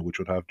other corner, which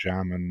would have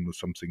jam and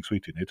something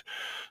sweet in it.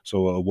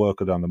 So a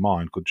worker down the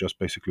mine could just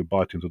basically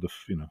bite into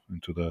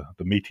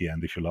the meaty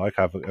end, if you like,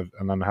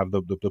 and then have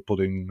the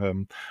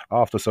pudding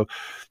after. So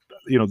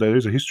there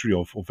is a history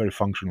of very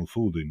functional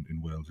food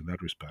in Wales in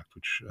that respect,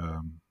 which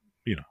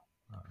you know.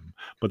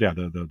 But yeah,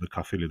 the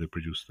Caerphilly they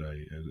produced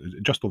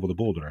just over the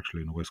border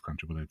actually in the West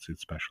Country, but it's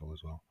special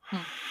as well.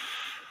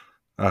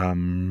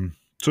 Hmm.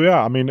 So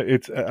yeah, I mean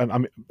and I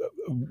mean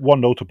one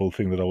notable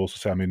thing that I will also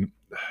say. I mean,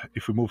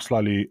 if we move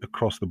slightly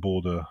across the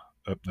border.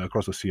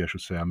 Across the sea, I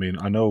should say. I mean,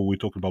 I know we're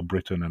talking about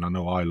Britain, and I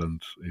know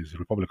the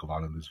Republic of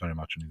Ireland is very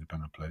much an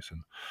independent place,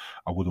 and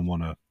I wouldn't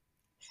want to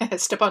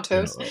Step on you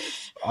toes.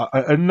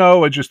 know,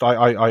 no,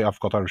 I've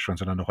got Irish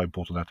friends and I know how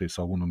important that is.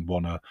 So I wouldn't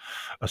want to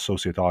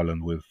associate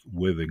Ireland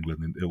with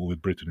England or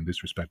with Britain in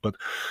this respect. But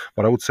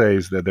what I would say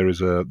is that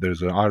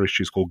there's an Irish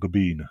cheese called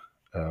Gabine,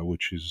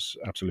 which is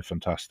absolutely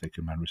fantastic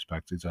in many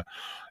respects. It's a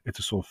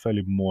sort of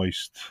fairly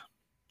moist,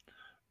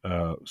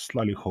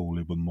 slightly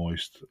holy but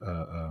moist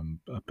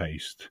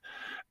paste,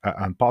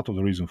 and part of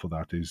the reason for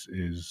that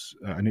is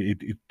and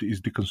it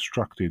is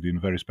deconstructed in a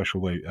very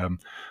special way.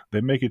 They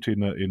make it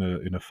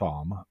in a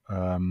farm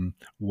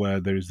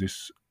where there is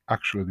this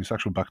this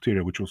actual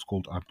bacteria which was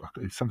called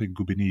it's something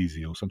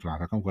gubinese or something like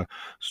that. I can't quite,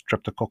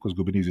 Streptococcus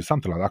gubinese,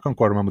 something like that. I can't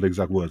quite remember the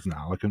exact words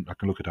now. I can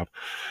look it up,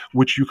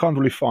 which you can't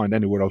really find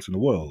anywhere else in the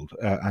world,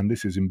 and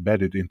this is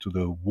embedded into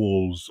the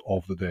walls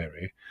of the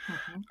dairy,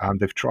 Hmm. and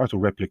they've tried to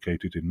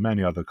replicate it in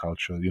many other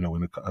culture, in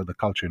the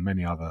culture in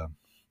many other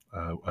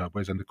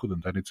ways, and they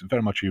couldn't. And it's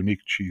very much a unique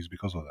cheese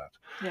because of that.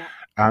 Yeah.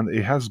 And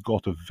it has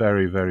got a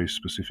very, very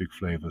specific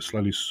flavor,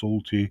 slightly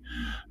salty,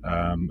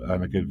 and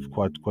again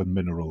quite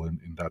mineral in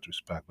that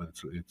respect. But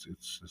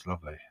it's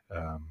lovely.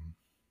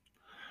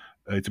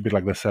 It's a bit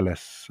like the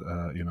Celes,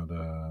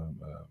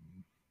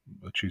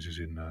 the cheeses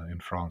in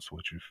France,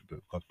 which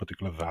they've got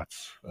particular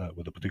vats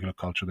with a particular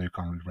culture they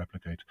can't really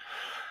replicate.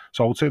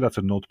 So I would say that's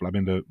a notable. I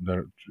mean,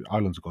 the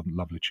islands have got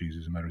lovely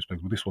cheeses in many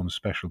respects, but this one is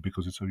special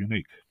because it's so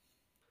unique.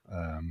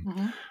 Um,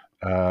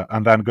 Hmm.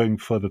 and then going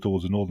further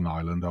towards the Northern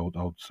Ireland,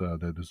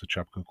 there's a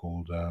chap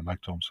called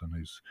Mike Thompson.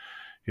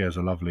 He has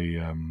a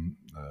lovely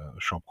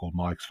shop called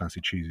Mike's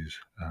Fancy Cheeses.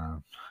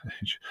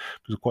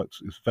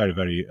 It's very,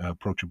 very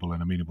approachable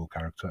and amenable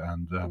character,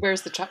 and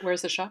Where's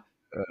the shop?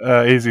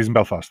 he's in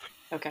Belfast.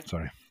 Okay.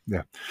 Sorry,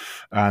 yeah,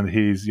 and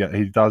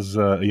he does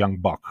a young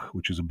buck,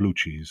 which is a blue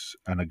cheese,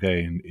 and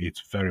again,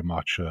 it's very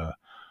much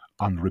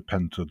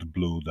unrepented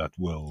blue that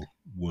will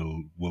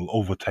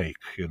overtake.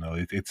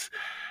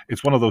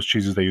 It's one of those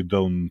cheeses that you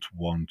don't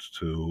want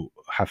to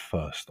have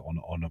first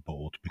on a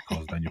board,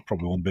 because then you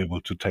probably won't be able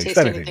to taste Taste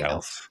anything anything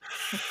else?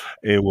 else.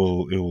 It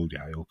will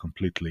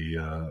completely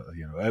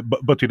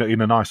but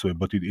in a nice way.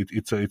 But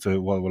it's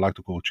a what we like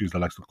to call a cheese that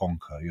likes to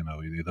conquer.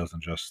 It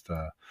doesn't just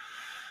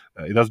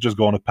it doesn't just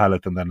go on a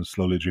palate and then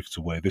slowly drifts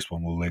away. This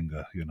one will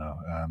linger.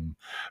 And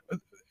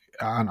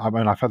I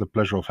mean, I've had the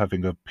pleasure of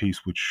having a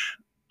piece which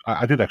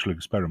I did actually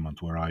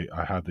experiment, where I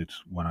had it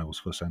when I was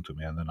first sent to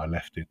me, and then I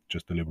left it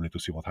just deliberately to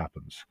see what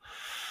happens.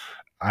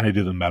 And it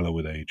didn't mellow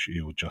with age;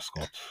 it just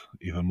got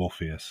even more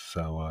fierce.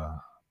 So,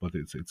 but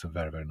it's a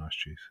very, very nice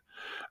cheese.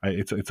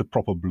 It's a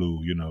proper blue.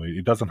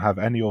 It doesn't have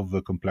any of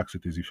the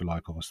complexities, if you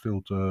like, of a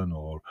Stilton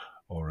or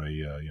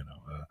a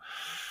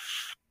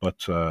but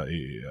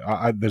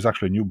there's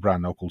actually a new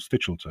brand now called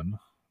Stitchelton,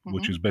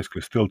 which Hmm. is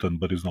basically Stilton,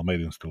 but it's not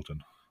made in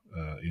Stilton,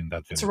 in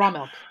that It's raw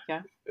village. milk.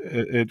 Yeah.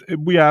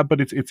 Yeah,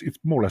 but it's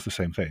more or less the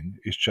same thing.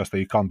 It's just that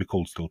it can't be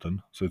called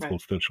Stilton, so it's Right.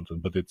 called Stilton.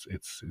 But it's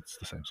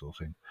the same sort of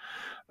thing.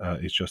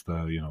 It's just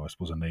I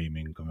suppose a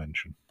naming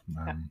convention.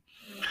 Yeah.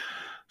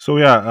 So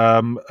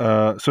yeah,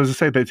 so as I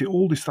say, that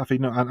all this stuff,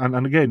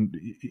 and again,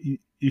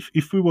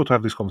 if we were to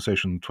have this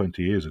conversation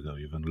 20 years ago,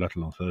 even let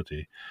alone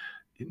 30,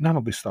 none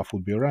of this stuff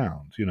would be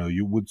around.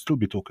 You would still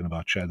be talking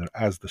about cheddar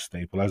as the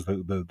staple, as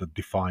the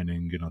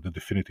defining, the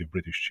definitive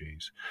British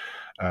cheese.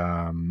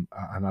 And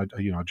I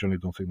generally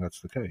don't think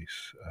that's the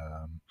case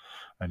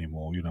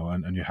anymore.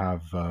 And you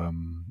have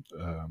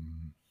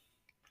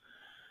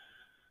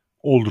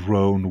Old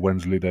Roan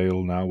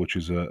Wensleydale now, which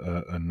is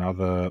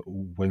another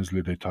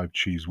Wensleydale type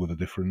cheese with a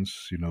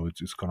difference.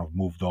 It's kind of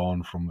moved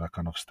on from that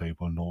kind of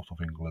staple north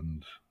of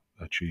England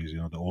cheese.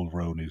 The Old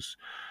Roan it's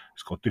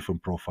got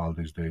different profile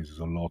these days. It's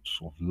a lot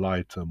sort of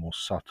lighter, more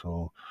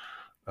subtle.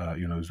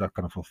 It's that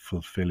kind of a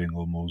fulfilling,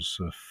 almost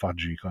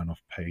fudgy kind of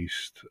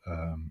paste.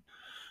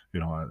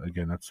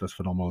 Again, that's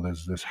phenomenal.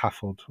 There's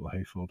Hafford,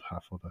 I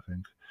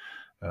think,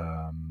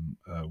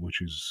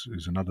 which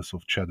is another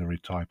sort of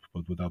cheddary type,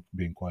 but without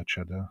being quite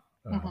cheddar.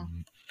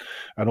 Hmm.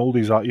 And all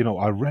these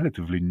are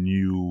relatively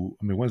new.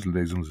 I mean,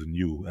 Wensleydale isn't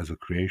new as a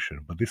creation,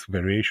 but this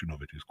variation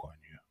of it is quite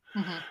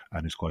new, Hmm.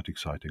 and it's quite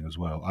exciting as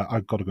well.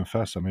 I've got to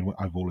confess, I mean,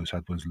 I've always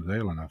had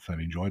Wensleydale, and I've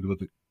fairly enjoyed it,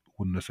 but it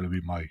wouldn't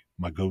necessarily be my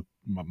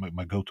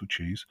go-to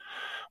cheese.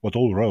 But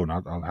all Roan,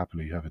 I'll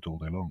happily have it all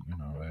day long.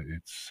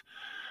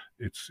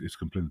 It's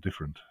completely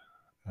different.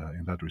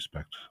 In that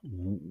respect,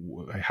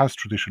 it has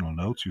traditional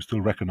notes. You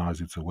still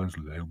recognize it's a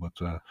Wensleydale,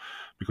 but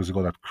because it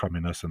got that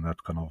creaminess and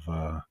that kind of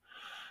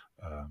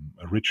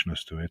a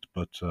richness to it,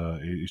 but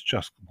it's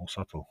just more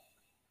subtle.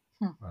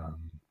 Hmm.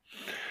 Um,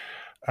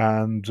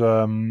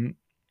 and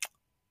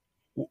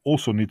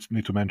also need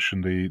to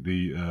mention the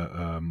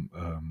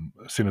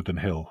Cinnerton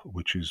Hill,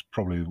 which is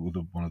probably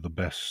one of the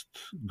best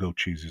goat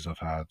cheeses I've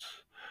had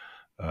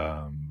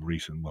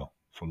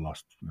for the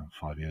last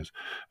 5 years.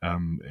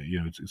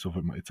 It's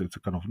a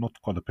kind of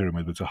not quite a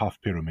pyramid, but it's a half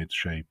pyramid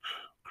shape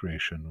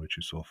creation, which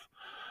is sort of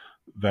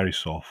very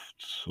soft,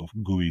 sort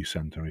of gooey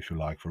center, if you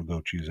like, for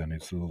goat cheese, and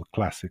it's a little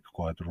classic,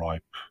 quite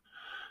ripe,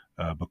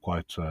 but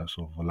quite sort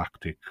of a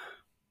lactic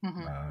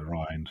Hmm.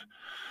 rind,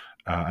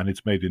 and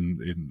it's made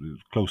in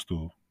close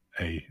to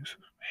a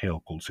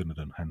hill called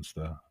Cinnerton, hence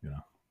the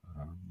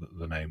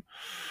name.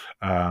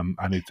 And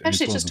it's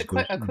Actually, one of just the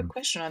good. a quick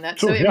question on that.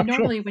 So, Sure, I yeah, mean, sure.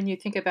 normally when you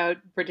think about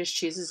British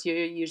cheeses, you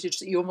usually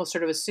you almost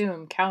sort of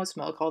assume cow's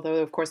milk, although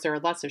of course there are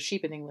lots of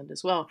sheep in England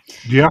as well.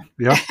 Yeah,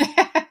 yeah,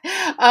 yeah.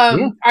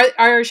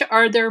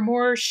 Are there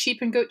more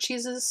sheep and goat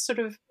cheeses sort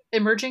of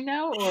emerging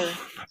now, or?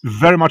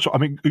 Very much. I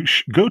mean,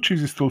 goat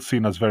cheese is still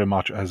seen as very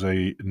much as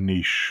a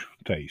niche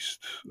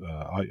taste.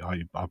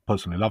 I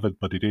personally love it,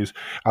 but it is,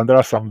 and there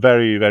are some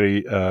very,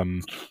 very,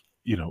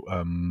 you know,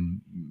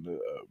 um,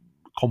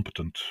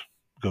 competent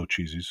goat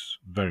cheeses,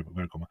 very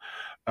very common.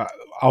 Uh,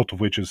 Out of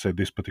which, as I said,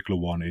 this particular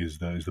one is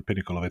the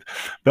pinnacle of it.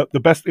 The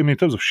best, I mean, in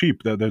terms of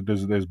sheep,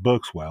 there's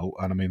Berkswell,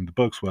 and I mean the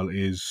Berkswell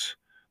is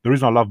the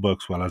reason I love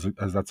Berkswell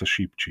as that's a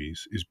sheep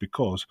cheese is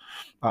because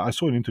I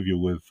saw an interview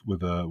with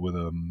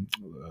the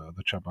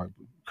chap, I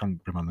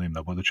can't remember the name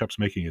now, but the chap's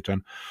making it,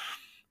 and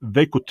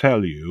they could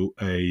tell you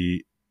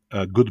a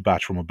good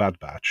batch from a bad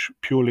batch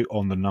purely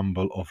on the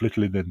number of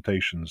little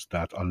indentations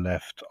that are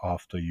left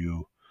after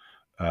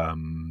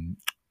um,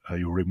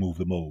 you remove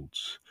the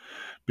molds.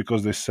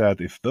 Because they said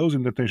if those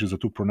indentations are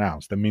too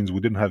pronounced, that means we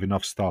didn't have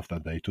enough staff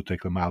that day to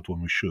take them out when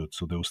we should,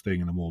 so they were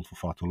staying in the mold for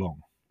far too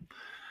long.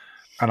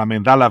 And I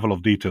mean that level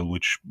of detail,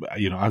 which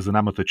as an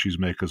amateur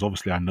cheesemakers,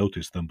 obviously I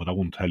noticed them, but I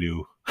won't tell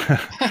you.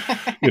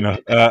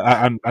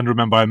 And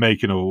remember, I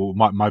make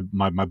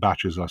my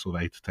batches are sort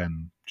of 8 to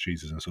 10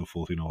 cheeses and so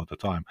forth, at the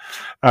time.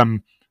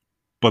 Um,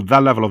 but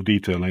that level of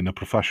detail in a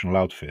professional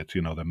outfit,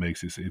 that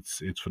makes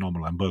it's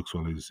phenomenal. And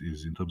Berkswell is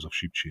in terms of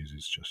sheep cheese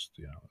is just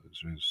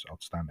is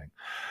outstanding.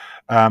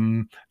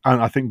 And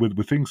I think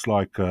with things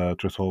like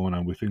Trethoven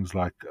and with things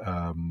like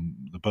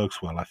the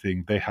Berkswell, I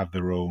think they have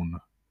their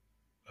own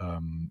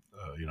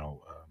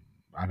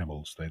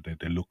animals.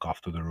 They look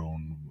after their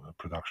own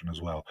production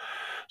as well.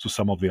 So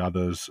some of the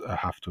others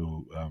have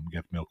to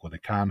get milk where they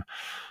can,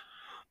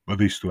 but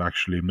these two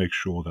actually make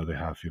sure that they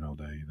have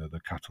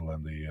the cattle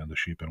and the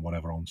sheep and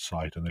whatever on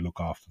site, and they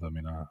look after them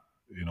in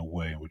a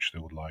way in which they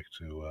would like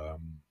to.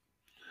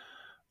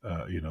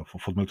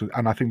 For milk.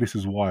 And I think this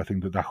is why I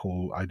think that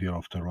whole idea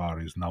of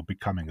terroir is now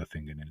becoming a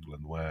thing in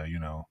England, where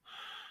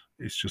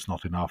it's just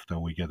not enough that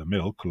we get the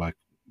milk, like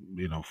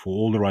for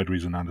all the right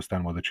reason. I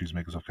understand what the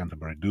cheesemakers of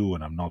Canterbury do,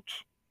 and I'm not,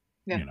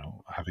 Yeah.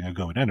 having a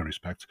go in any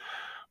respect.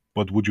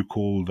 But would you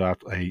call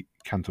that a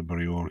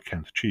Canterbury or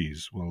Kent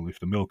cheese? Well, if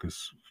the milk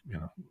is,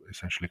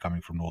 essentially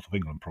coming from north of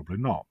England, probably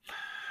not.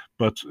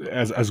 But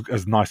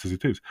as nice as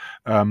it is,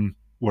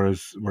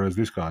 whereas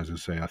these guys,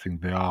 as I say, I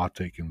think they are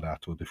taking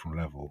that to a different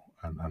level,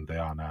 and they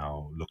are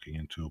now looking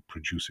into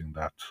producing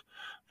that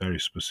very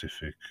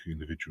specific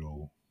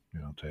individual,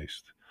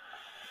 taste.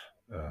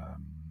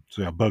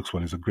 So yeah,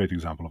 Berkswell is a great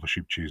example of a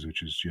sheep cheese,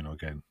 which is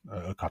again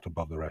a cut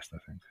above the rest, I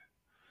think.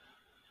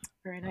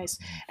 Very nice.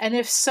 And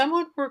if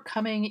someone were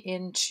coming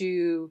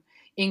into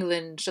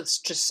England,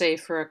 just say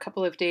for a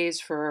couple of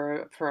days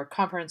for a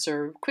conference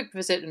or a quick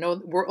visit, and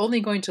we're only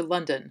going to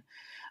London,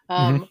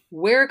 Mhm.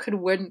 where could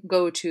one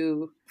go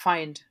to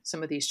find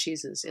some of these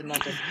cheeses in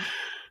London?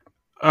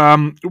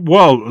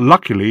 Well,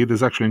 luckily,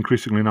 there's actually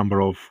increasingly a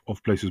number of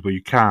places where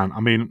you can.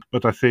 I mean,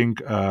 but I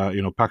think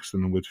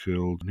Paxton and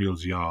Whitfield,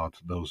 Neal's Yard,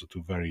 those are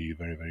two very,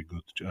 very, very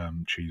good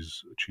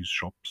cheese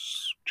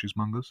shops,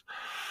 cheesemongers.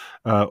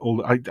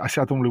 I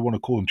say I don't really want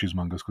to call them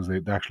cheesemongers because they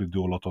actually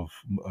do a lot of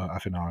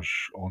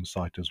affinage on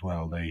site as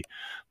well. They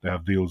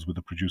have deals with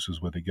the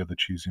producers where they get the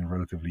cheese in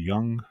relatively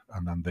young,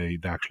 and then they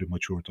actually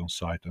mature it on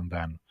site, and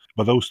then.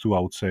 But those two, I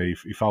would say,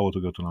 if I were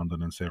to go to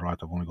London and say, right,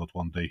 I've only got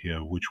one day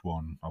here, which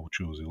one I would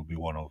choose, it'll be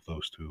one of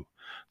those two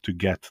to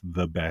get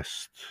the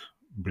best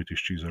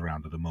British cheese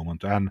around at the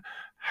moment and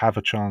have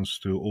a chance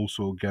to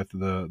also get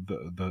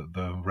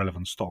the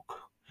relevant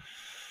stock.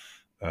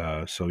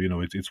 So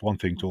it's one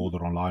thing to Mhm.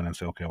 order online and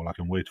say, okay, well I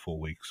can wait 4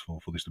 weeks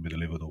for this to be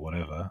delivered or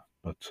whatever,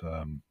 but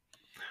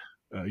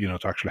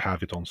to actually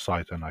have it on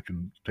site and I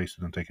can taste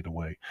it and take it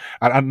away.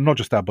 And not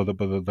just that, but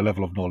the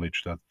level of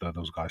knowledge that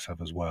those guys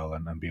have as well,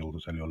 and be able to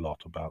tell you a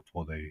lot about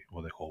what they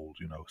hold.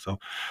 So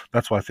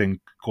that's why I think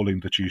calling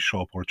the cheese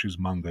shop or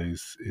cheesemonger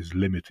is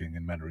limiting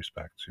in many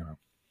respects.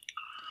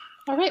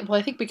 All right. Well,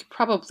 I think we could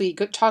probably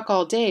talk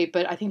all day,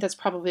 but I think that's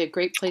probably a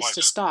great place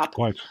to stop.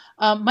 Quite.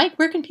 Mike,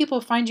 where can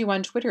people find you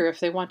on Twitter if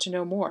they want to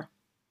know more?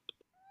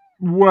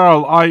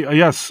 Well, I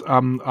yes,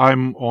 I'm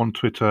on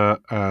Twitter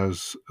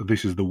as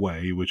This Is the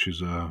Way, which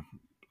is a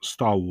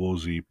Star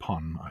Warsy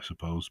pun, I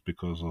suppose,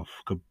 because of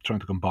trying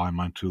to combine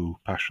my two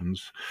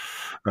passions.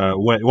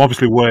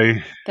 Obviously,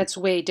 way. That's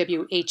Way,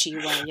 Whey.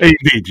 Yeah.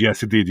 Indeed,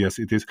 yes, indeed, yes,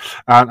 it is.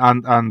 And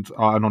on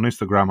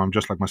Instagram, I'm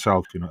just like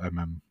myself,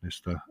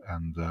 Mister.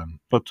 And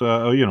but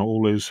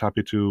always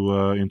happy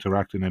to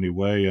interact in any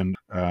way, and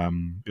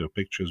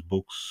pictures,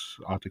 books,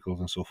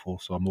 articles, and so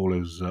forth. So I'm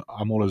always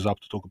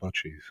up to talk about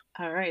cheese.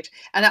 All right.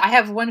 And I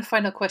have one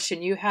final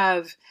question. You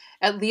have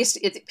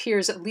it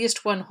appears, at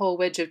least one whole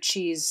wedge of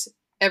cheese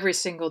every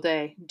single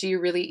day. Do you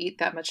really eat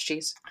that much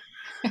cheese?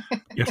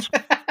 Yes.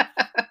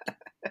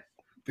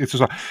 It's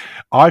just,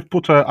 I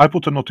put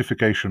a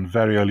notification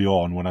very early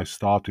on when I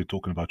started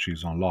talking about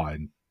cheese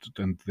online,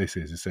 and it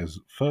says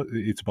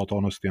it's about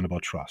honesty and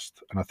about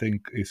trust, and I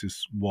think this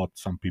is what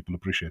some people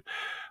appreciate.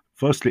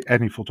 Firstly,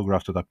 any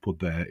photograph that I put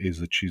there is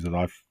a cheese that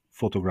I've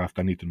photographed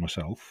and eaten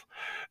myself.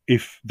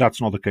 If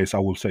that's not the case, I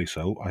will say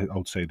so. I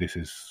would say this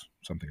is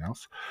something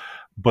else,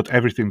 but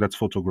everything that's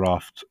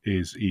photographed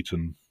is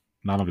eaten.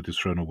 None of it is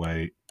thrown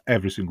away.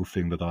 Every single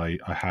thing that I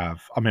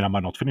have, I mean, I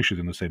might not finish it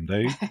in the same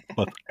day,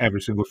 but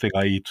every single thing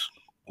I eat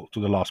to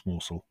the last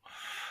morsel,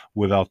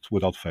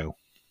 without fail.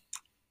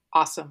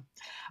 Awesome.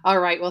 All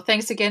right. Well,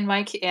 thanks again,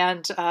 Mike.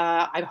 And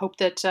I hope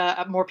that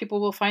more people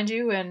will find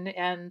you and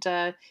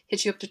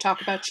hit you up to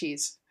talk about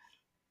cheese.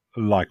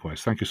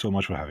 Likewise. Thank you so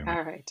much for having me.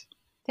 All right.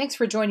 Thanks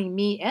for joining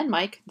me and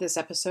Mike this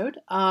episode.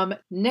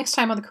 Next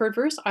time on the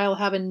Curdverse, I'll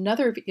have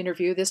another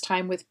interview, this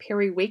time with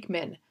Perry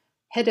Wakeman,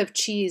 head of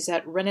cheese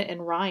at Rennet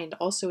and Rind,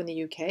 also in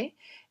the UK.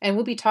 And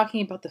we'll be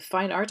talking about the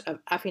fine art of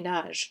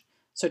affinage.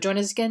 So join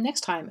us again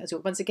next time as we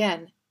once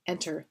again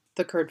enter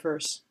the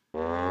Curdverse.